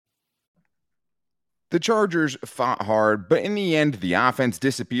The Chargers fought hard, but in the end, the offense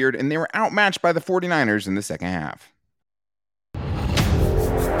disappeared and they were outmatched by the 49ers in the second half.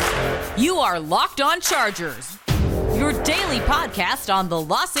 You are Locked On Chargers, your daily podcast on the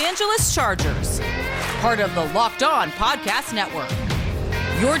Los Angeles Chargers, part of the Locked On Podcast Network,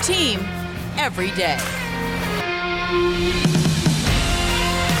 your team every day.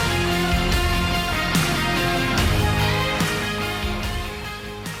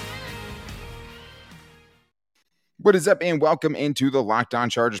 What is up, and welcome into the Locked On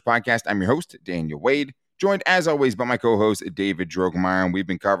Chargers podcast. I'm your host, Daniel Wade, joined as always by my co-host, David Drogemeyer, and we've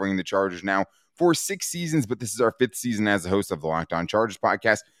been covering the Chargers now for 6 seasons, but this is our 5th season as the host of the Locked On Chargers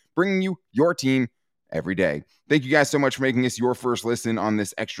podcast, bringing you your team every day. Thank you guys so much for making us your first listen on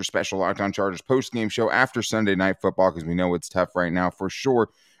this extra special Locked On Chargers post-game show after Sunday Night Football, because we know it's tough right now for sure,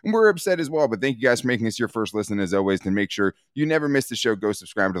 and we're upset as well, but thank you guys for making us your first listen as always. To make sure you never miss the show, go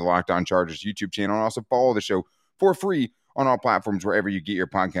subscribe to the Locked On Chargers YouTube channel, and also follow the show for free on all platforms wherever you get your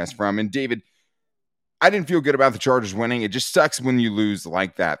podcast from. And David, I didn't feel good about the Chargers winning. It just sucks when you lose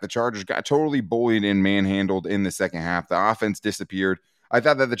like that. The Chargers got totally bullied and manhandled in the second half. The offense disappeared. I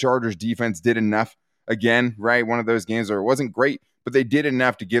thought that the Chargers defense did enough again, right? One of those games where it wasn't great, but they did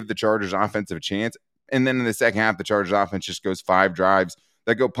enough to give the Chargers offense a chance. And then in the second half, the Chargers offense just goes 5 drives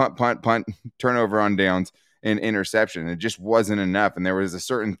that go punt, punt, punt, turnover on downs, and interception. It just wasn't enough. And there was a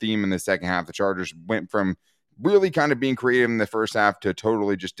certain theme in the second half. The Chargers went from really kind of being creative in the first half to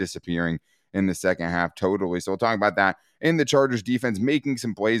totally just disappearing in the second half totally. So we'll talk about that. And the Chargers defense making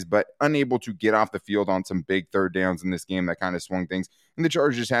some plays, but unable to get off the field on some big third downs in this game that kind of swung things. And the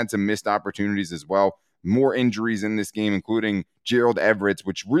Chargers just had some missed opportunities as well. More injuries in this game, including Gerald Everett,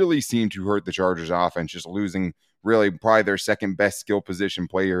 which really seemed to hurt the Chargers offense, just losing really probably their second best skill position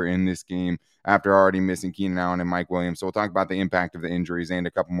player in this game after already missing Keenan Allen and Mike Williams. So we'll talk about the impact of the injuries and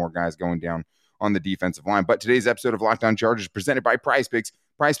a couple more guys going down on the defensive line. But today's episode of Locked On Chargers is presented by Prize Picks.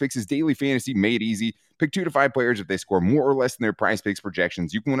 Prize Picks is daily fantasy made easy. Pick 2 to 5 players. If they score more or less than their Prize Picks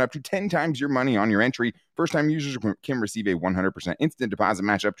projections, you can win up to 10 times your money on your entry. First-time users can receive a 100% instant deposit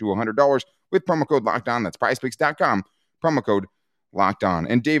match up to $100 with promo code Locked On. That's prizepicks.com, promo code Locked On.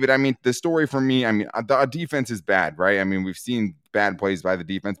 And David, I mean, the story for me, I mean, the defense is bad, right? I mean, we've seen bad plays by the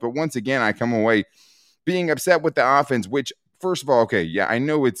defense, but once again, I come away being upset with the offense, which, first of all, okay, yeah, I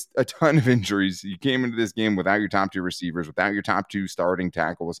know it's a ton of injuries. You came into this game without your top 2 receivers, without your top 2 starting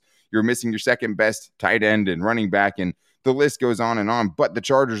tackles. You're missing your second best tight end and running back, and the list goes on and on. But the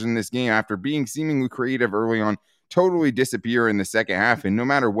Chargers in this game, after being seemingly creative early on, totally disappear in the second half. And no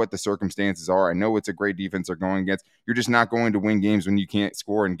matter what the circumstances are, I know it's a great defense they're going against. You're just not going to win games when you can't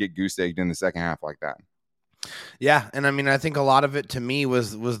score and get goose-egged in the second half like that. Yeah, and I mean, I think a lot of it to me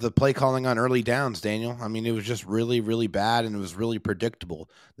was the play calling on early downs, Daniel. I mean, it was just really, really bad, and it was really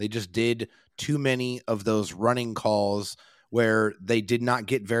predictable. They just did too many of those running calls where they did not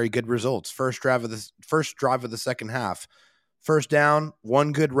get very good results. First drive of the second half, first down,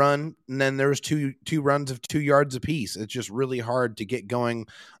 1 good run, and then there was two runs of 2 yards apiece. It's just really hard to get going,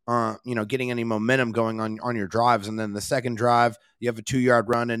 getting any momentum going on your drives. And then the second drive, you have a 2-yard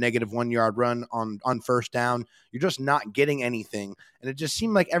run, a negative 1-yard run on first down. You're just not getting anything. And it just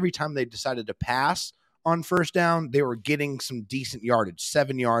seemed like every time they decided to pass on first down, they were getting some decent yardage,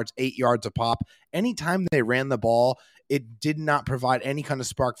 7 yards, 8 yards a pop. Anytime they ran the ball, it did not provide any kind of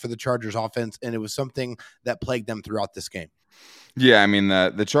spark for the Chargers offense. And it was something that plagued them throughout this game. Yeah, I mean,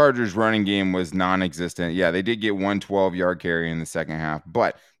 the Chargers running game was non-existent. Yeah, they did get 1 12-yard carry in the second half.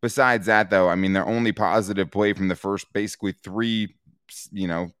 But besides that, though, I mean, their only positive play from the first basically 3,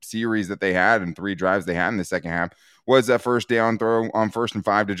 series that they had and 3 drives they had in the second half was a first down throw on 1st and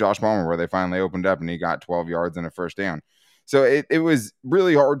 5 to Josh Palmer, where they finally opened up and he got 12 yards and a first down. So it was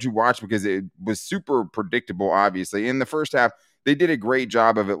really hard to watch because it was super predictable, obviously. In the first half, they did a great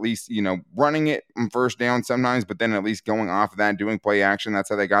job of at least, running it on first down sometimes, but then at least going off of that, doing play action. That's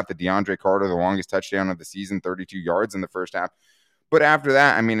how they got the DeAndre Carter, the longest touchdown of the season, 32 yards in the first half. But after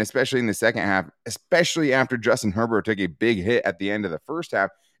that, I mean, especially in the second half, especially after Justin Herbert took a big hit at the end of the first half,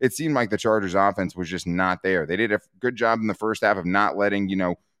 it seemed like the Chargers offense was just not there. They did a good job in the first half of not letting,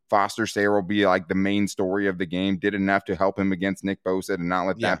 Foster Sarell be like the main story of the game, did enough to help him against Nick Bosa and not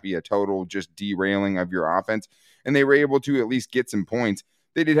let that be a total just derailing of your offense. And they were able to at least get some points.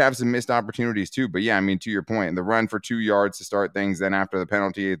 They did have some missed opportunities too. But yeah, I mean, to your point, the run for 2 yards to start things. Then after the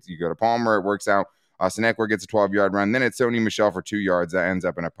penalty, you go to Palmer, it works out. Austin Eckler gets a 12-yard run. Then it's Sony Michel for 2 yards. That ends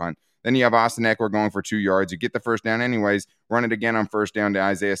up in a punt. Then you have Austin Eckler going for 2 yards. You get the first down anyways, run it again on first down to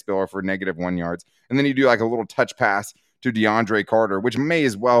Isaiah Spiller for negative -1 yards. And then you do like a little touch pass to DeAndre Carter, which may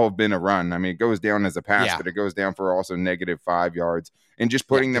as well have been a run. I mean, it goes down as a pass, but it goes down for also -5 yards. and just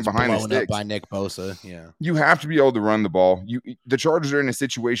putting them behind the blown sticks. Up by Nick Bosa. Yeah. You have to be able to run the ball. The Chargers are in a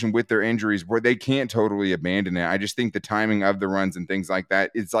situation with their injuries where they can't totally abandon it. I just think the timing of the runs and things like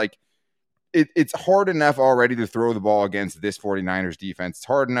that, it's like, it's hard enough already to throw the ball against this 49ers defense. It's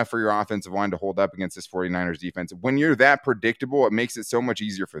hard enough for your offensive line to hold up against this 49ers defense. When you're that predictable, it makes it so much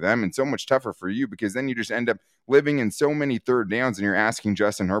easier for them and so much tougher for you, because then you just end up living in so many third downs and you're asking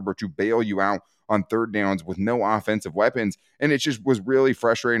Justin Herbert to bail you out on third downs with no offensive weapons. And it just was really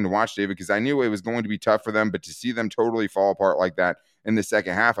frustrating to watch, David, because I knew it was going to be tough for them, but to see them totally fall apart like that in the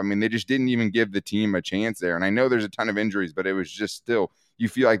second half, I mean, they just didn't even give the team a chance there. And I know there's a ton of injuries, but it was just still, you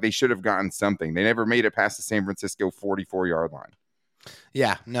feel like they should have gotten something. They never made it past the San Francisco 44-yard line.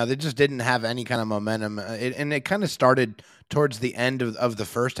 Yeah, no, they just didn't have any kind of momentum. And it kind of started towards the end of the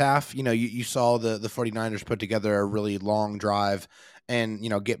first half. You know, you saw the 49ers put together a really long drive and, you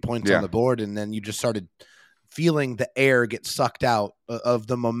know, get points on the board. And then you just started feeling the air get sucked out of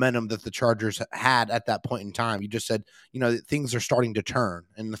the momentum that the Chargers had at that point in time. You just said, you know, things are starting to turn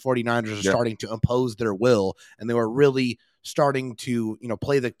and the 49ers are starting to impose their will. And they were really starting to, you know,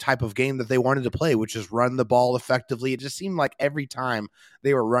 play the type of game that they wanted to play, which is run the ball effectively. It just seemed like every time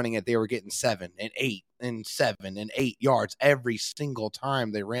they were running it, they were getting 7 and 8 and 7 and 8 yards every single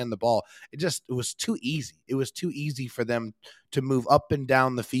time they ran the ball. It was too easy. It was too easy for them to move up and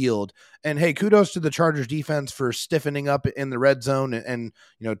down the field. And hey, kudos to the Chargers defense for stiffening up in the red zone and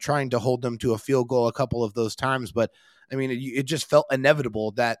you know, trying to hold them to a field goal a couple of those times. But I mean, it just felt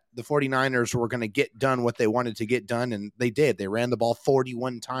inevitable that the 49ers were going to get done what they wanted to get done, and they did. They ran the ball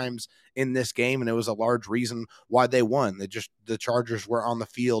 41 times in this game, and it was a large reason why they won. The Chargers were on the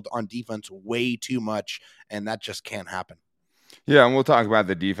field on defense way too much, and that just can't happen. Yeah, and we'll talk about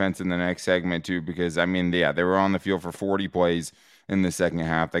the defense in the next segment too, because, I mean, yeah, they were on the field for 40 plays in the second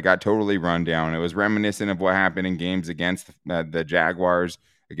half. They got totally run down. It was reminiscent of what happened in games against the Jaguars,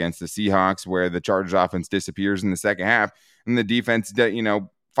 against the Seahawks, where the Chargers offense disappears in the second half and the defense, you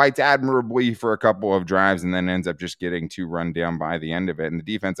know, fights admirably for a couple of drives and then ends up just getting too run down by the end of it. And the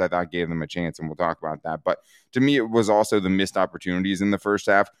defense, I thought, gave them a chance, and we'll talk about that. But to me, it was also the missed opportunities in the first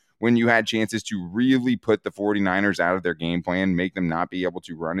half when you had chances to really put the 49ers out of their game plan, make them not be able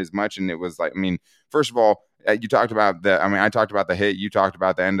to run as much. And it was like, I mean, first of all, you talked about I talked about the hit. You talked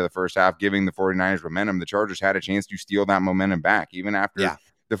about the end of the first half, giving the 49ers momentum. The Chargers had a chance to steal that momentum back. Even after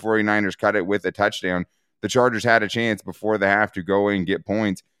the 49ers cut it with a touchdown, the Chargers had a chance before the half to go in and get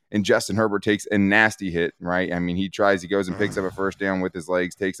points. And Justin Herbert takes a nasty hit, right? I mean, he goes and picks up a first down with his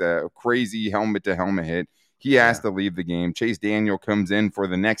legs, takes a crazy helmet-to-helmet hit. He has to leave the game. Chase Daniel comes in for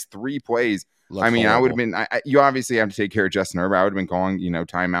the next 3 plays. I mean, horrible. I would have been you obviously have to take care of Justin Herbert. I would have been calling, you know,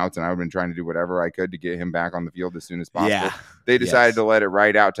 timeouts, and I would have been trying to do whatever I could to get him back on the field as soon as possible. Yeah. They decided to let it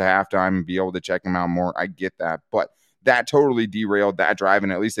right out to halftime and be able to check him out more. I get that. But that totally derailed that drive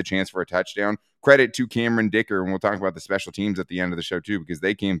and at least a chance for a touchdown. Credit to Cameron Dicker, and we'll talk about the special teams at the end of the show too, because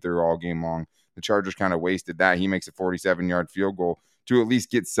they came through all game long. The Chargers kind of wasted that. He makes a 47-yard field goal to at least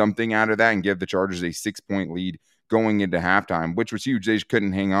get something out of that and give the Chargers a 6-point lead going into halftime, which was huge. They just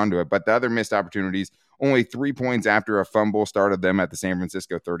couldn't hang on to it. But the other missed opportunities, only 3 points after a fumble started them at the San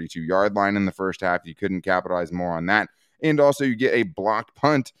Francisco 32-yard line in the first half. You couldn't capitalize more on that. And also you get a blocked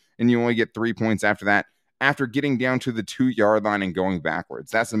punt, and you only get 3 points after that, after getting down to the 2-yard line and going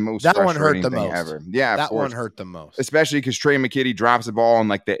backwards. That's the most frustrating thing ever. Yeah, that one hurt the most. Especially because Trey McKitty drops the ball on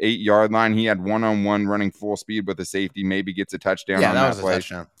like the 8-yard line. He had one-on-one running full speed with a safety, maybe gets a touchdown on that play.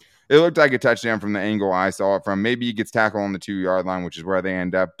 Touchdown. It looked like a touchdown from the angle I saw it from. Maybe he gets tackled on the 2-yard line, which is where they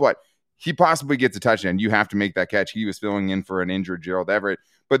end up. But he possibly gets a touchdown. You have to make that catch. He was filling in for an injured Gerald Everett.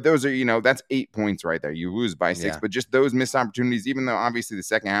 But those are, you know, that's 8 points right there. You lose by 6. But just those missed opportunities, even though obviously the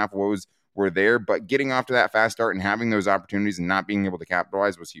second half were there, but getting off to that fast start and having those opportunities and not being able to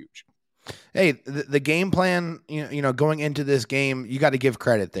capitalize was huge. Hey, the game plan, you know, going into this game, you got to give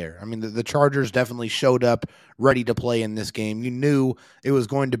credit there. I mean, the Chargers definitely showed up ready to play in this game. You knew it was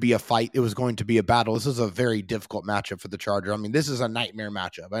going to be a fight. It was going to be a battle. This is a very difficult matchup for the Chargers. I mean, this is a nightmare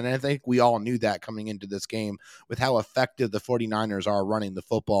matchup. And I think we all knew that coming into this game with how effective the 49ers are running the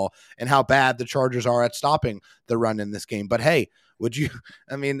football and how bad the Chargers are at stopping the run in this game. But hey,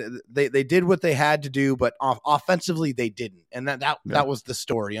 they did what they had to do, but offensively they didn't. And that was the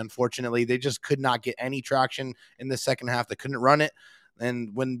story. Unfortunately, they just could not get any traction in the second half. They couldn't run it.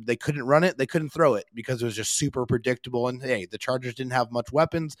 And when they couldn't run it, they couldn't throw it because it was just super predictable. And hey, the Chargers didn't have much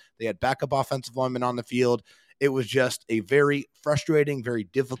weapons. They had backup offensive linemen on the field. It was just a very frustrating, very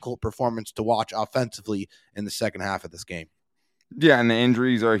difficult performance to watch offensively in the second half of this game. Yeah, and the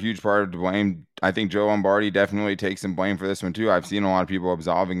injuries are a huge part of the blame. I think Joe Lombardi definitely takes some blame for this one too. I've seen a lot of people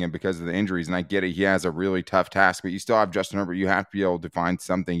absolving him because of the injuries, and I get it. He has a really tough task, but you still have Justin Herbert. You have to be able to find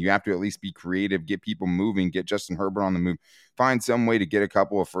something. You have to at least be creative, get people moving, get Justin Herbert on the move, find some way to get a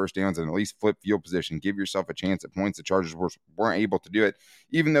couple of first downs and at least flip field position, give yourself a chance at points. The Chargers weren't able to do it,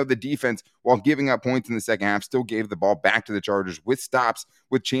 even though the defense, while giving up points in the second half, still gave the ball back to the Chargers with stops,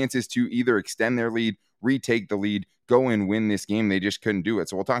 with chances to either extend their lead, retake the lead, go and win this game. They just couldn't do it.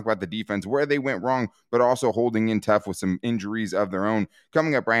 So we'll talk about the defense, where they went wrong, but also holding in tough with some injuries of their own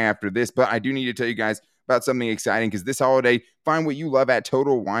coming up right after this. But I do need to tell you guys about something exciting, because this holiday, find what you love at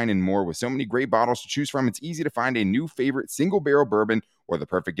Total Wine and More. With so many great bottles to choose from, it's easy to find a new favorite single barrel bourbon or the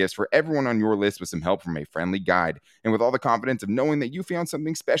perfect gifts for everyone on your list with some help from a friendly guide. And with all the confidence of knowing that you found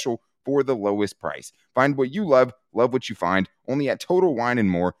something special for the lowest price. Find what you love what you find, only at Total Wine and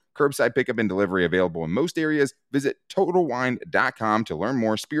More. Curbside pickup and delivery available in most areas. Visit TotalWine.com to learn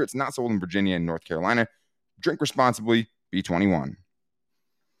more. Spirits not sold in Virginia and North Carolina. Drink responsibly. Be 21.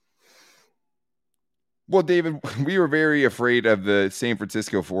 Well, David, we were very afraid of the San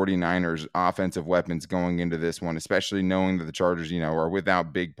Francisco 49ers offensive weapons going into this one, especially knowing that the Chargers, are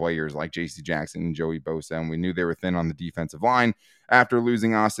without big players like J.C. Jackson and Joey Bosa, and we knew they were thin on the defensive line after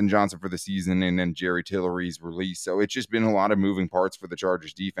losing Austin Johnson for the season and then Jerry Tillery's release. So it's just been a lot of moving parts for the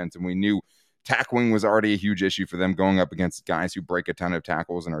Chargers defense, and we knew tackling was already a huge issue for them going up against guys who break a ton of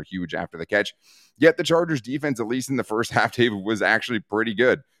tackles and are huge after the catch. Yet the Chargers defense, at least in the first half, David, was actually pretty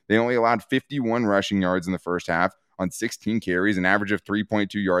good. They only allowed 51 rushing yards in the first half on 16 carries, an average of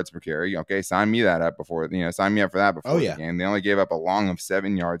 3.2 yards per carry. Okay, sign me that up before, sign me up for that before the game. They only gave up a long of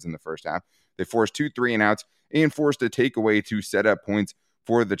 7 yards in the first half. They forced 2 3-and-outs and forced a takeaway to set up points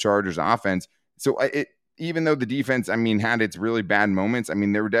for the Chargers offense. So even though the defense, had its really bad moments,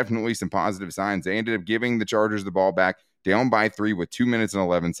 there were definitely some positive signs. They ended up giving the Chargers the ball back down by 3 with 2 minutes and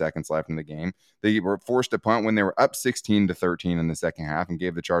 11 seconds left in the game. They were forced to punt when they were up 16-13 in the second half and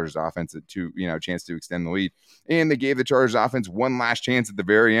gave the Chargers offense a chance to extend the lead. And they gave the Chargers offense one last chance at the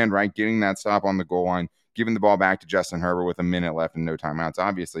very end, right? Getting that stop on the goal line, giving the ball back to Justin Herbert with a minute left and no timeouts,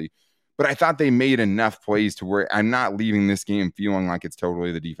 obviously. But I thought they made enough plays to where I'm not leaving this game feeling like it's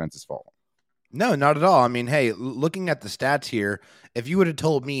totally the defense's fault. No, not at all. Hey, looking at the stats here, if you would have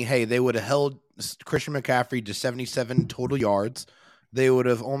told me, hey, they would have held Christian McCaffrey to 77 total yards, they would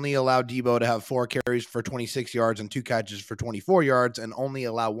have only allowed Debo to have 4 carries for 26 yards and 2 catches for 24 yards and only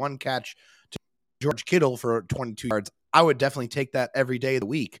allow 1 catch to George Kittle for 22 yards, I would definitely take that every day of the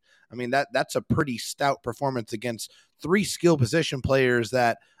week. That's a pretty stout performance against 3 skill position players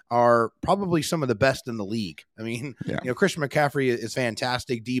that are probably some of the best in the league. Christian McCaffrey is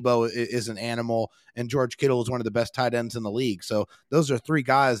fantastic. Debo is an animal, and George Kittle is one of the best tight ends in the league. So those are 3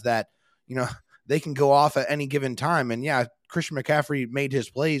 guys that, they can go off at any given time. And yeah, Christian McCaffrey made his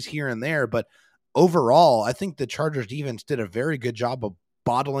plays here and there, but overall, I think the Chargers defense did a very good job of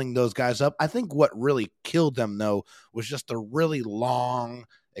bottling those guys up. I think what really killed them, though, was just the really long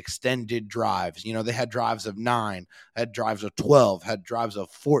extended drives. They had drives of 9, had drives of 12, had drives of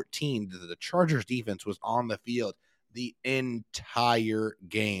 14. The Chargers defense was on the field the entire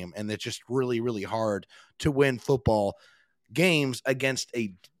game, and it's just really, really hard to win football games against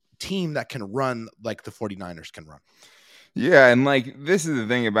a team that can run like the 49ers can run. Yeah, and this is the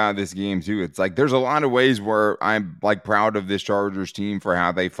thing about this game too. It's there's a lot of ways where I'm proud of this Chargers team for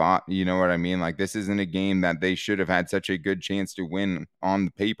how they fought. You know what I mean? This isn't a game that they should have had such a good chance to win on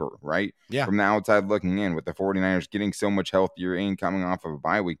the paper, right? Yeah. From the outside looking in, with the 49ers getting so much healthier and coming off of a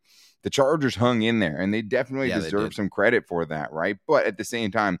bye week, the Chargers hung in there, and they definitely deserve some credit for that, right? But at the same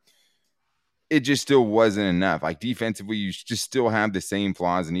time, it just still wasn't enough. Defensively, you just still have the same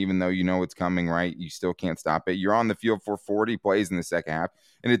flaws. And even though you know it's coming, right, you still can't stop it. You're on the field for 40 plays in the second half.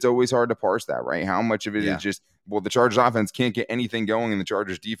 And it's always hard to parse that, right? How much of it is just, the Chargers offense can't get anything going and the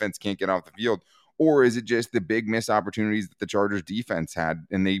Chargers defense can't get off the field? Or is it just the big missed opportunities that the Chargers defense had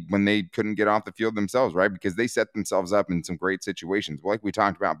and when they couldn't get off the field themselves, right? Because they set themselves up in some great situations, like we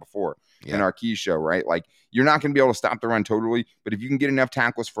talked about before in our key show, right? You're not going to be able to stop the run totally, but if you can get enough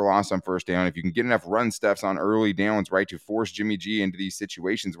tackles for loss on first down, if you can get enough run stuffs on early downs, right, to force Jimmy G into these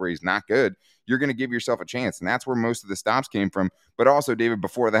situations where he's not good, you're going to give yourself a chance. And that's where most of the stops came from. But also, David,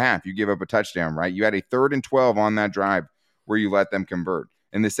 before the half, you give up a touchdown, right? You had a 3rd and 12 on that drive where you let them convert.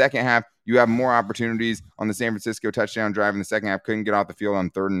 In the second half, you have more opportunities on the San Francisco touchdown drive in the second half. Couldn't get off the field on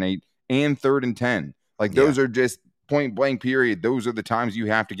 3rd and 8 and 3rd and 10. Those are just point blank period. Those are the times you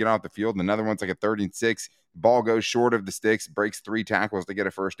have to get off the field. And another one's a 3rd and 6. Ball goes short of the sticks, breaks 3 tackles to get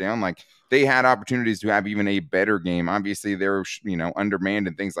a first down. They had opportunities to have even a better game. Obviously, they're undermanned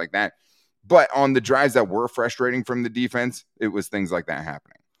and things like that. But on the drives that were frustrating from the defense, it was things like that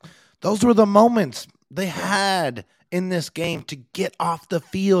happening. Those were the moments they had in this game to get off the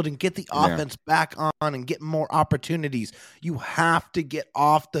field and get the offense back on and get more opportunities. You have to get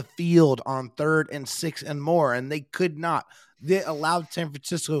off the field on 3rd and 6 and more, and they could not. They allowed San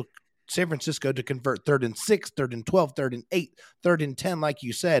Francisco to convert 3rd and 6, 3rd and 12, 3rd and 8, 3rd and 10, like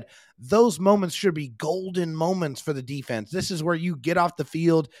you said. Those moments should be golden moments for the defense. This is where you get off the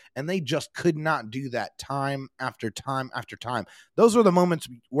field, and they just could not do that time after time after time. Those were the moments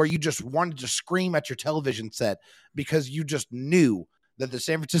where you just wanted to scream at your television set because you just knew that the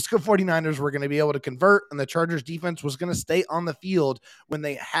San Francisco 49ers were going to be able to convert, and the Chargers defense was going to stay on the field when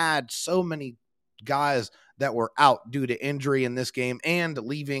they had so many guys that were out due to injury in this game and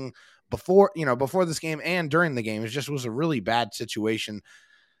leaving before this game and during the game. It just was a really bad situation.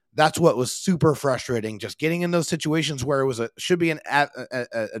 That's what was super frustrating, just getting in those situations where it was should be an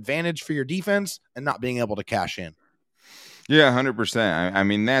advantage for your defense and not being able to cash in. Yeah, 100%. I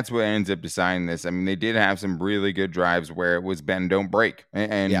mean, that's what ends up deciding this. I mean, they did have some really good drives where it was bend, don't break.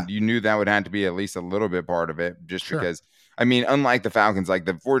 And you knew that would have to be at least a little bit part of it just because, I mean, unlike the Falcons, like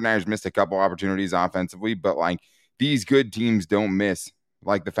the 49ers missed a couple opportunities offensively, but like these good teams don't miss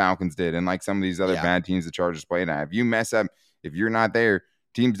like the Falcons did. And like some of these other bad teams the Chargers played at. If you mess up, if you're not there,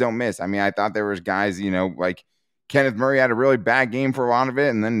 teams don't miss. I mean, I thought there was guys, like Kenneth Murray had a really bad game for a lot of it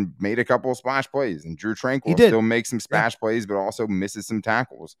and then made a couple of splash plays. And Drew Tranquill still makes some splash plays, but also misses some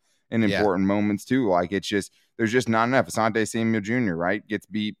tackles in important moments too. Like it's just, there's just not enough. Asante Samuel Jr., right? Gets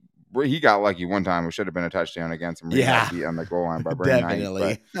beat. He got lucky one time. It should have been a touchdown against him. Beat on the goal line by Brandon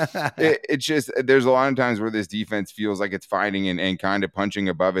Definitely. It's just, there's a lot of times where this defense feels like it's fighting and kind of punching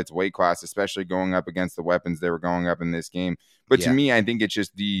above its weight class, especially going up against the weapons they were going up in this game. But to me, I think it's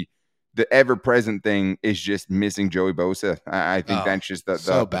just the ever-present thing is just missing Joey Bosa. I think that's just the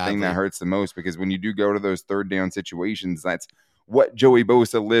thing that hurts the most, because when you do go to those 3rd down situations, that's what Joey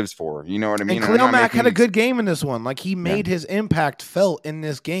Bosa lives for. You know what I mean? And Khalil Mack had a good game in this one. Like he made his impact felt in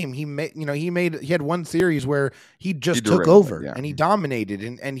this game. He had one series where he took over and he dominated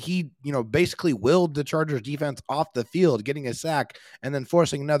and he, basically willed the Chargers defense off the field, getting a sack and then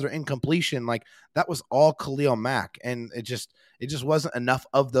forcing another incompletion. Like that was all Khalil Mack. And it just wasn't enough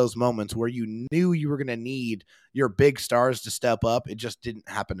of those moments where you knew you were going to need your big stars to step up. It just didn't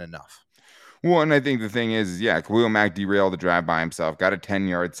happen enough. Well, and I think the thing is, Khalil Mack derailed the drive by himself, got a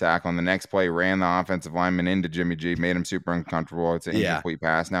 10-yard sack on the next play, ran the offensive lineman into Jimmy G, made him super uncomfortable. It's an incomplete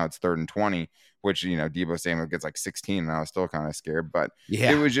pass. Now it's 3rd and 20, which, Deebo Samuel gets like 16, and I was still kind of scared. But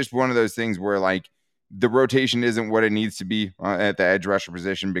it was just one of those things where, like, the rotation isn't what it needs to be at the edge rusher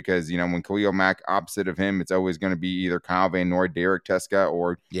position, because, when Khalil Mack opposite of him, it's always going to be either Kyle Van Noy, Derek Tuska,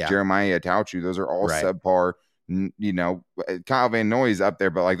 or Jeremiah Tauchu. Those are all subpar. Kyle Van Noy is up there,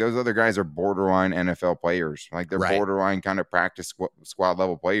 but like those other guys are borderline NFL players. Like they're borderline kind of practice squad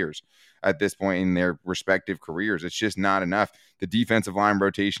level players at this point in their respective careers. It's just not enough. The defensive line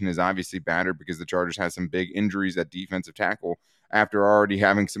rotation is obviously battered because the Chargers had some big injuries at defensive tackle after already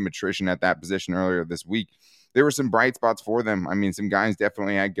having some attrition at that position earlier this week. There were some bright spots for them. I mean, some guys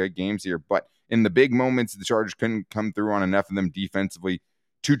definitely had good games here, but in the big moments, the Chargers couldn't come through on enough of them defensively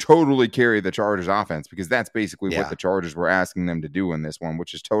to totally carry the Chargers offense, because that's basically what the Chargers were asking them to do in this one,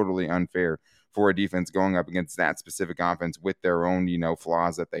 which is totally unfair for a defense going up against that specific offense with their own,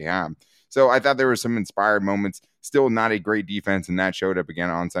 flaws that they have. So I thought there were some inspired moments. Still not a great defense, and that showed up again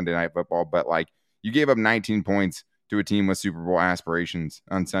on Sunday Night Football. But like, you gave up 19 points to a team with Super Bowl aspirations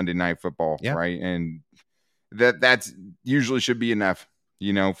on Sunday Night Football, right? And that's usually should be enough.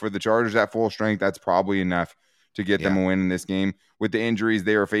 For the Chargers at full strength, that's probably enough to get them a win in this game. With the injuries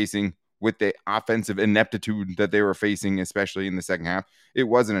they were facing, with the offensive ineptitude that they were facing, especially in the second half, it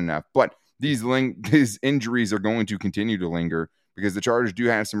wasn't enough. But these injuries are going to continue to linger, because the Chargers do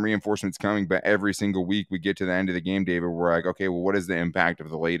have some reinforcements coming, but every single week we get to the end of the game, David, we're like, okay, well, what is the impact of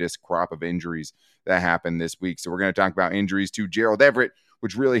the latest crop of injuries that happened this week? So we're going to talk about injuries to Gerald Everett,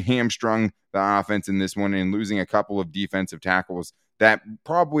 which really hamstrung the offense in this one, and losing a couple of defensive tackles that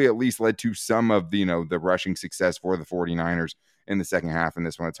probably at least led to some of the, the rushing success for the 49ers in the second half in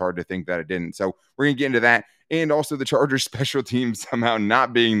this one. It's hard to think that it didn't. So we're going to get into that. And also the Chargers special teams somehow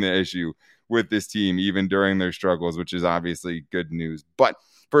not being the issue with this team, even during their struggles, which is obviously good news. But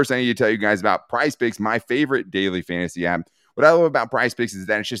first, I need to tell you guys about PrizePicks, my favorite daily fantasy app. What I love about PrizePicks is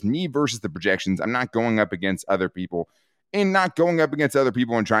that it's just me versus the projections. I'm not going up against other people. And not going up against other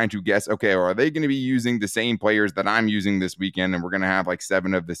people and trying to guess, okay, or are they going to be using the same players that I'm using this weekend? And we're going to have like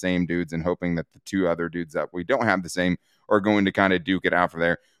 7 of the same dudes, and hoping that the 2 other dudes that we don't have the same are going to kind of duke it out for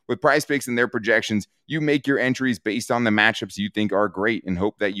there. With Prize Picks and their projections, you make your entries based on the matchups you think are great and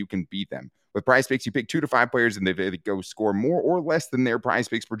hope that you can beat them. With Prize Picks, you pick 2 to 5 players and they go score more or less than their Prize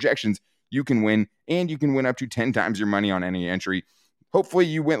Picks projections. You can win, and you can win up to 10 times your money on any entry. Hopefully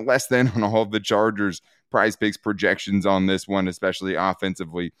you went less than on all of the Chargers Prize Picks projections on this one, especially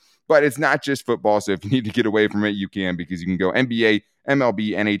offensively. But it's not just football, so if you need to get away from it, you can, because you can go NBA,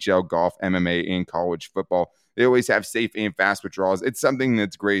 MLB, NHL, golf, MMA, and college football. They always have safe and fast withdrawals. It's something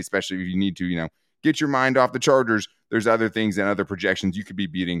that's great, especially if you need to, get your mind off the Chargers. There's other things and other projections you could be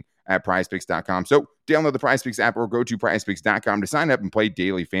beating at prizepicks.com. So download the PrizePicks app or go to prizepicks.com to sign up and play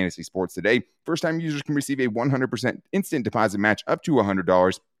daily fantasy sports today. First-time users can receive a 100% instant deposit match up to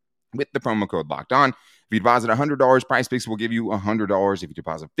 $100 with the promo code Locked On. If you deposit $100, PrizePicks will give you $100. If you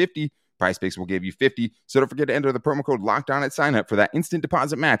deposit $50, PrizePicks will give you $50. So don't forget to enter the promo code Locked On at sign up for that instant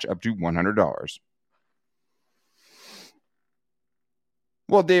deposit match up to $100.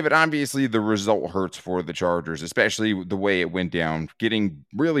 Well, David, obviously the result hurts for the Chargers, especially the way it went down, getting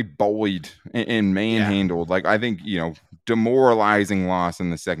really bullied and manhandled. Like, I think, demoralizing loss in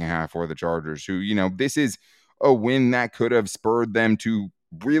the second half for the Chargers, who, this is a win that could have spurred them to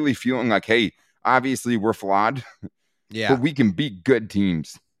really feeling like, hey, obviously we're flawed, but we can beat good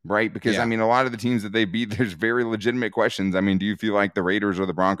teams, right? Because, a lot of the teams that they beat, there's very legitimate questions. Do you feel like the Raiders or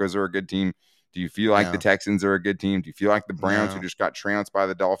the Broncos are a good team? Do you feel like the Texans are a good team? Do you feel like the Browns, who just got trounced by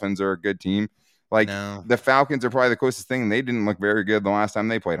the Dolphins, are a good team? The Falcons are probably the closest thing. They didn't look very good the last time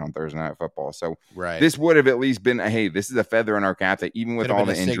they played on Thursday Night Football. So this would have at least been hey, this is a feather in our cap that even with all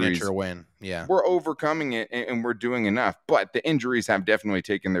the injuries, win. We're overcoming it and we're doing enough. But the injuries have definitely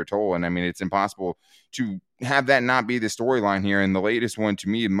taken their toll. And it's impossible to have that not be the storyline here. And the latest one, to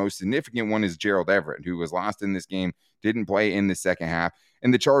me, the most significant one, is Gerald Everett, who was lost in this game, didn't play in the second half.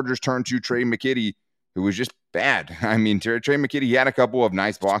 And the Chargers turned to Trey McKitty, who was just bad. Trey McKitty, he had a couple of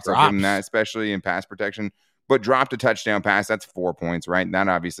nice blocks. I'll give him that, especially in pass protection, but dropped a touchdown pass. That's 4 points, right? And that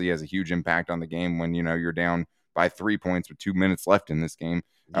obviously has a huge impact on the game when, you're down by 3 points with 2 minutes left in this game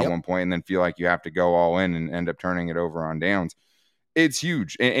at one point, and then feel like you have to go all in and end up turning it over on downs. It's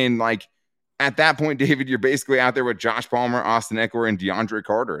huge. And at that point, David, you're basically out there with Josh Palmer, Austin Eckler, and DeAndre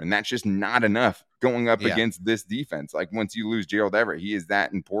Carter, and that's just not enough going up against this defense. Once you lose Gerald Everett, he is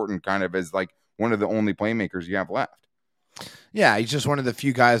that important kind of as one of the only playmakers you have left. Yeah, he's just one of the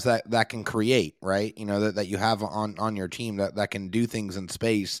few guys that can create, right? That you have on your team that can do things in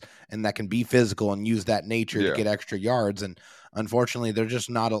space and that can be physical and use that nature to get extra yards. And unfortunately,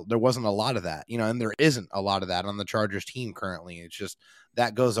 there wasn't a lot of that, and there isn't a lot of that on the Chargers team currently. It's just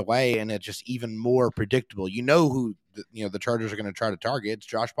that goes away, and it's just even more predictable. Who the Chargers are going to try to target. It's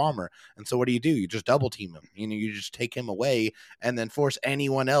Josh Palmer. And so what do? You just double team him. You just take him away and then force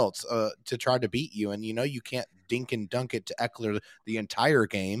anyone else to try to beat you. And you can't dink and dunk it to Eckler the entire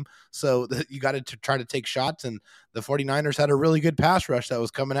game. So you got to try to take shots. And the 49ers had a really good pass rush that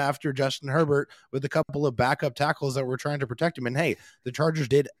was coming after Justin Herbert with a couple of backup tackles that were trying to protect him. And hey, the Chargers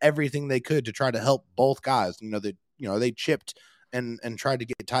did everything they could to try to help both guys. They chipped and tried to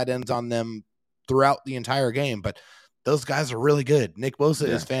get tight ends on them throughout the entire game, but those guys are really good. Nick Bosa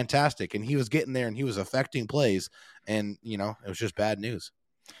is fantastic, and he was getting there and he was affecting plays, and it was just bad news.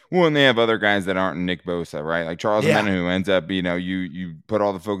 Well, and they have other guys that aren't Nick Bosa, right? Like Charles Mena, who ends up, you put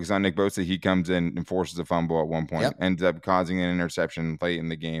all the focus on Nick Bosa, he comes in and forces a fumble at one point, ends up causing an interception late in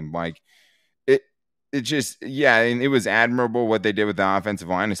the game. It just, and it was admirable what they did with the offensive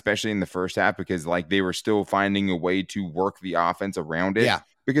line, especially in the first half, because they were still finding a way to work the offense around it. Yeah.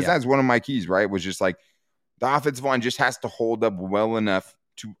 Because that's one of my keys, right? Was just the offensive line just has to hold up well enough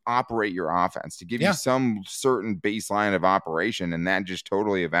to operate your offense, to give you some certain baseline of operation. And that just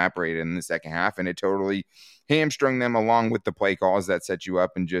totally evaporated in the second half. And it totally hamstrung them along with the play calls that set you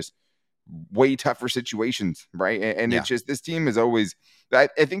up in just way tougher situations, right? And it's just, this team is always, I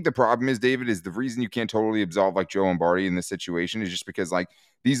think the problem is, David, is the reason you can't totally absolve Joe Lombardi in this situation is just because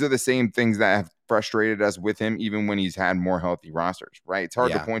these are the same things that have frustrated us with him even when he's had more healthy rosters, right? It's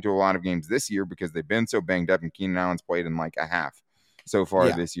hard to point to a lot of games this year because they've been so banged up, and Keenan Allen's played in a half so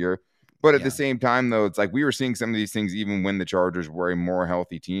far this year. But at the same time, though, it's we were seeing some of these things even when the Chargers were a more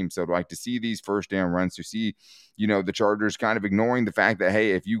healthy team. So to see these first down runs, to see, the Chargers kind of ignoring the fact that,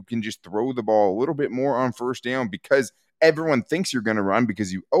 hey, if you can just throw the ball a little bit more on first down, because everyone thinks you're going to run,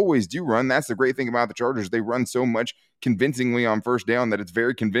 because you always do run. That's the great thing about the Chargers. They run so much convincingly on first down that it's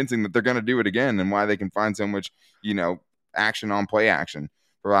very convincing that they're going to do it again, and why they can find so much, action on play action,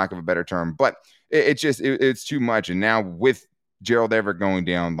 for lack of a better term. But it's too much. And now with Gerald Everett going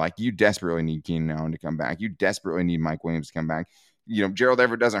down, you desperately need Keenan Allen to come back. You desperately need Mike Williams to come back. Gerald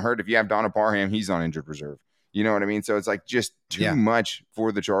Everett doesn't hurt. If you have Donna Parham, he's on injured reserve. You know what I mean? So it's like just too much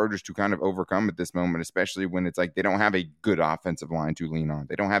for the Chargers to kind of overcome at this moment, especially when it's like they don't have a good offensive line to lean on.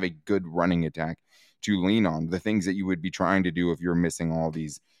 They don't have a good running attack to lean on. The things that you would be trying to do if you're missing all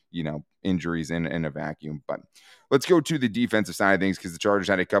these, injuries in a vacuum. But let's go to the defensive side of things, because the Chargers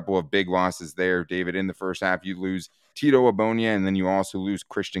had a couple of big losses there. David, in the first half, you lose Tito Abonia, and then you also lose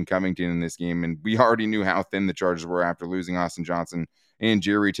Christian Covington in this game. And we already knew how thin the Chargers were after losing Austin Johnson and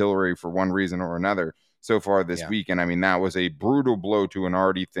Jerry Tillery for one reason or another so far this week. And I mean, that was a brutal blow to an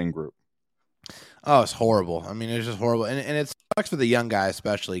already thin group. Oh, it's horrible. I mean, it's just horrible. And it sucks for the young guy,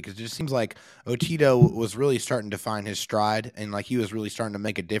 especially, because it just seems like Otito was really starting to find his stride, and like he was really starting to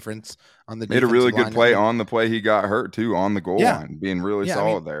make a difference on the defensive line. Made a really good play on the play he got hurt, too, on the goal line, being really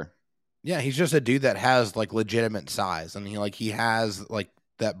solid there. Yeah, he's just a dude that has like legitimate size, and he has like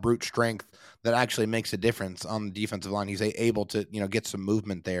that brute strength that actually makes a difference on the defensive line. He's able to, get some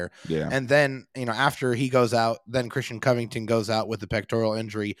movement there. Yeah. And then, after he goes out, then Christian Covington goes out with the pectoral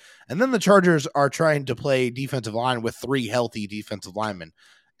injury. And then the Chargers are trying to play defensive line with 3 healthy defensive linemen.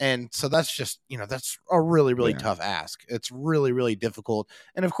 And so that's just, that's a really, really tough ask. It's really, really difficult.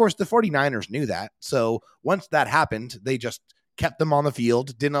 And of course, the 49ers knew that. So once that happened, they just kept them on the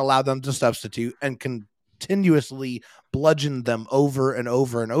field, didn't allow them to substitute, and continuously bludgeoned them over and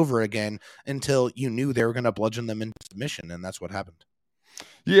over and over again until you knew they were going to bludgeon them into submission, and that's what happened.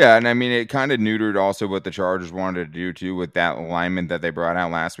 Yeah, and I mean, it kind of neutered also what the Chargers wanted to do, too, with that alignment that they brought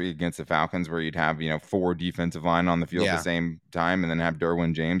out last week against the Falcons, where you'd have, 4 defensive line on the field at the same time and then have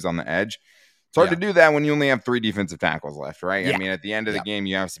Derwin James on the edge. It's hard to do that when you only have 3 defensive tackles left, right? I mean, at the end of the game,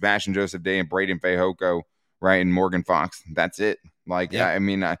 you have Sebastian Joseph Day and Braden Fehoko, right, and Morgan Fox. That's it. Like, I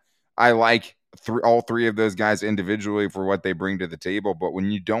mean, I like all 3 of those guys individually for what they bring to the table, but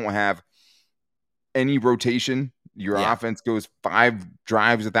when you don't have any rotation, your offense goes 5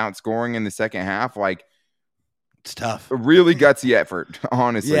 drives without scoring in the second half, like, it's tough. A really gutsy effort,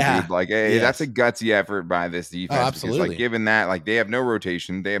 honestly, dude. Like, hey, that's a gutsy effort by this defense. Oh, absolutely. Because, like, given that, like, they have no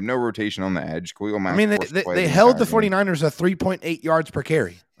rotation. They have no rotation on the edge. Khalil Mack, I mean, they held the 49ers at 3.8 yards per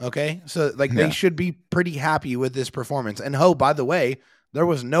carry. Okay. So, like, they should be pretty happy with this performance. And, by the way, there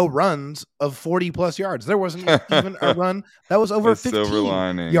was no runs of 40 plus yards. There wasn't even a run that was over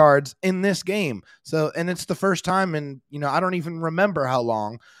 15 yards in this game. So, and it's the first time in, I don't even remember how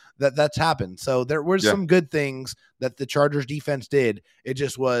long that's happened. So there were some good things that the Chargers defense did. It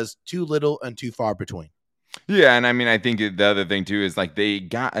just was too little and too far between. Yeah, and I mean, I think the other thing, too, is like they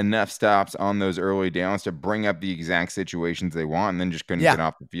got enough stops on those early downs to bring up the exact situations they want, and then just couldn't get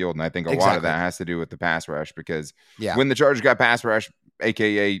off the field. And I think a lot of that has to do with the pass rush, because when the Chargers got pass rush,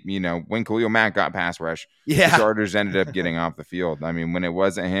 a.k.a., when Khalil Mack got pass rush, the Chargers ended up getting off the field. I mean, when it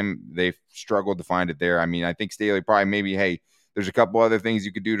wasn't him, they struggled to find it there. I mean, I think Staley probably maybe, there's a couple other things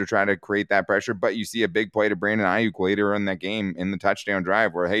you could do to try to create that pressure, but you see a big play to Brandon Ayuk later in that game in the touchdown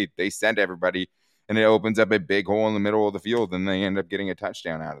drive where, they sent everybody, and it opens up a big hole in the middle of the field, and they end up getting a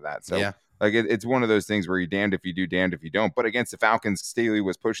touchdown out of that. So, it's one of those things where you're damned if you do, damned if you don't. But against the Falcons, Staley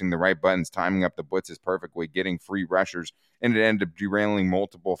was pushing the right buttons, timing up the blitzes perfectly, getting free rushers, and it ended up derailing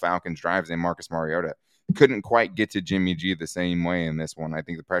multiple Falcons drives, and Marcus Mariota couldn't quite get to Jimmy G the same way in this one. I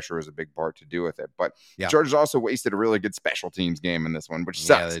think the pressure was a big part to do with it. But the Chargers also wasted a really good special teams game in this one, which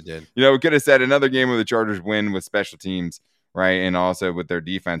sucks. Yeah, they did. We could have said another game where the Chargers win with special teams, right, and also with their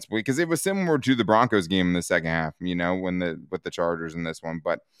defense, because it was similar to the Broncos game in the second half, with the Chargers in this one.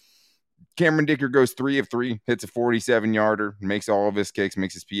 But Cameron Dicker goes 3 of 3, hits a 47-yarder, makes all of his kicks,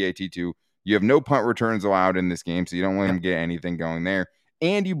 makes his PAT too. You have no punt returns allowed in this game, so you don't let him get anything going there.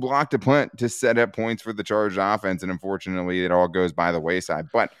 And you blocked a punt to set up points for the Chargers offense, and unfortunately, it all goes by the wayside.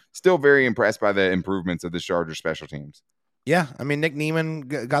 But still very impressed by the improvements of the Chargers special teams. Yeah, I mean, Nick Niemann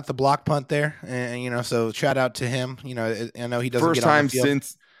got the block punt there, and so shout out to him. I know he doesn't first get on time the field.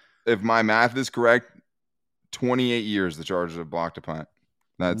 Since, if my math is correct, 28 years the Chargers have blocked a punt.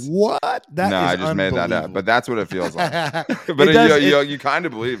 That's what? I just made that up, but that's what it feels like. But you kind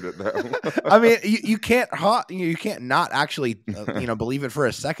of believed it, though. I mean, you can't not actually believe it for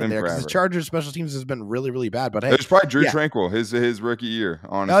a second there, because the Chargers special teams has been really, really bad. But hey, it's probably Drew Tranquil, his rookie year.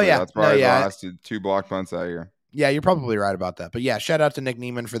 Honestly, that's probably the last 2 block punts that year. Yeah, you're probably right about that. But yeah, shout out to Nick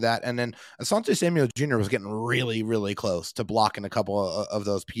Niemann for that. And then Asante Samuel Jr. was getting really, really close to blocking a couple of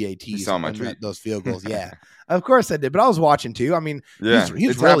those PATs, those field goals. Yeah, of course I did. But I was watching too. I mean, he's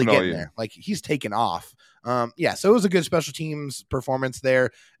really getting there. Like, he's taken off. So it was a good special teams performance there.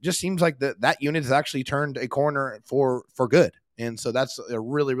 It just seems like that unit has actually turned a corner for good. And so that's a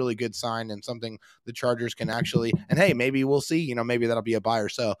really, really good sign, and something the Chargers can actually, and hey, maybe we'll see, maybe that'll be a buy or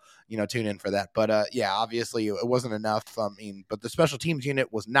so, tune in for that. But obviously it wasn't enough. But the special teams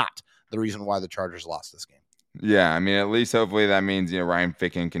unit was not the reason why the Chargers lost this game. Yeah, I mean, at least hopefully that means, Ryan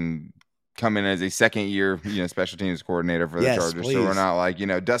Ficken can come in as a second year, special teams coordinator for the Yes, Chargers. So we're please. not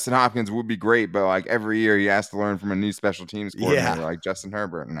like, Dustin Hopkins would be great, but like every year he has to learn from a new special teams coordinator Yeah. like Justin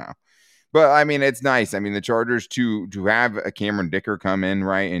Herbert now. But I mean, it's nice. I mean, the Chargers to have a Cameron Dicker come in,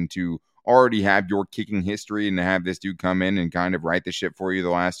 right, and to already have your kicking history and to have this dude come in and kind of right the ship for you the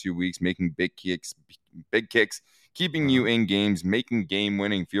last 2 weeks, making big kicks, keeping you in games, making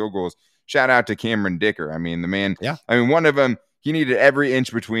game-winning field goals. Shout out to Cameron Dicker. I mean, the man. Yeah. I mean, one of them. He needed every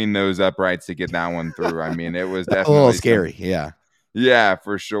inch between those uprights to get that one through. I mean, it was definitely a little scary. Yeah. Yeah,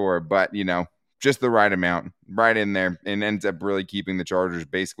 for sure. But, just the right amount, right in there, and ends up really keeping the Chargers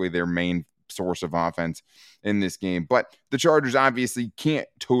basically their main source of offense in this game. But the Chargers obviously can't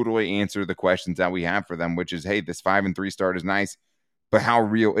totally answer the questions that we have for them, which is, hey, this 5-3 start is nice, but how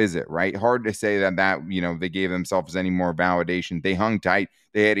real is it, right? Hard to say that they gave themselves any more validation. They hung tight.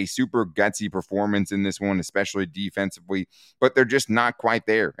 They had a super gutsy performance in this one, especially defensively, but they're just not quite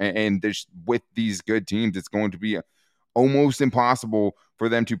there. And there's, with these good teams, it's going to be almost impossible for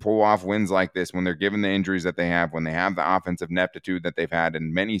them to pull off wins like this when they're given the injuries that they have, when they have the offensive ineptitude that they've had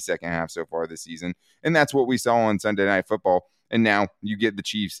in many second halves so far this season. And that's what we saw on Sunday Night Football. And now you get the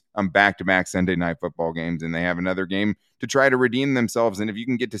Chiefs on back-to-back Sunday Night Football games, and they have another game to try to redeem themselves. And if you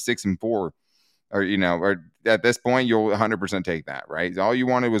can get to 6-4, or at this point, you'll 100% take that, right? All you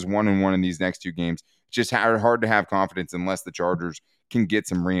wanted was 1-1 in these next two games. It's just hard to have confidence unless the Chargers can get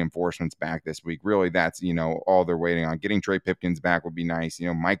some reinforcements back this week. Really, that's, all they're waiting on. Getting Trey Pipkins back would be nice.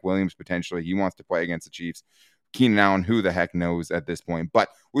 Mike Williams, potentially, he wants to play against the Chiefs. Keenan Allen, who the heck knows at this point. But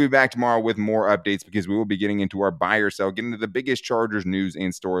we'll be back tomorrow with more updates because we will be getting into our buy or sell, getting into the biggest Chargers news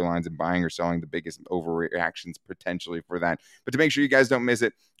and storylines and buying or selling the biggest overreactions potentially for that. But to make sure you guys don't miss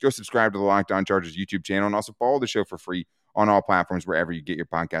it, go subscribe to the Locked On Chargers YouTube channel and also follow the show for free on all platforms wherever you get your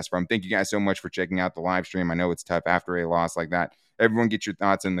podcast from. Thank you guys so much for checking out the live stream. I know it's tough after a loss like that. Everyone get your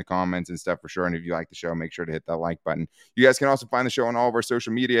thoughts in the comments and stuff for sure. And if you like the show, make sure to hit that like button. You guys can also find the show on all of our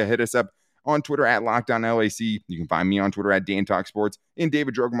social media. Hit us up on Twitter at LockedOnLAC. You can find me on Twitter at DanTalkSports and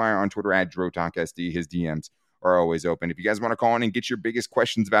David Drogemeyer on Twitter at DroTalkSD. His DMs are always open. If you guys want to call in and get your biggest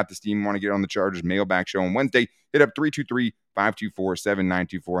questions about this team, want to get on the Chargers mailbag show on Wednesday, hit up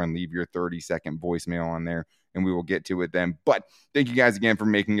 323-524-7924 and leave your 30-second voicemail on there, and we will get to it then. But thank you guys again for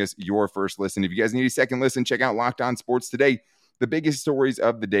making us your first listen. If you guys need a second listen, check out Locked On Sports Today. The biggest stories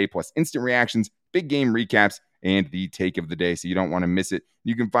of the day, plus instant reactions, big game recaps, and the take of the day, so you don't want to miss it.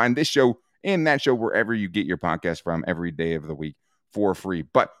 You can find this show and that show wherever you get your podcast from every day of the week for free.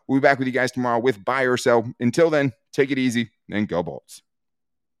 But we'll be back with you guys tomorrow with Buy or Sell. Until then, take it easy and go Bolts.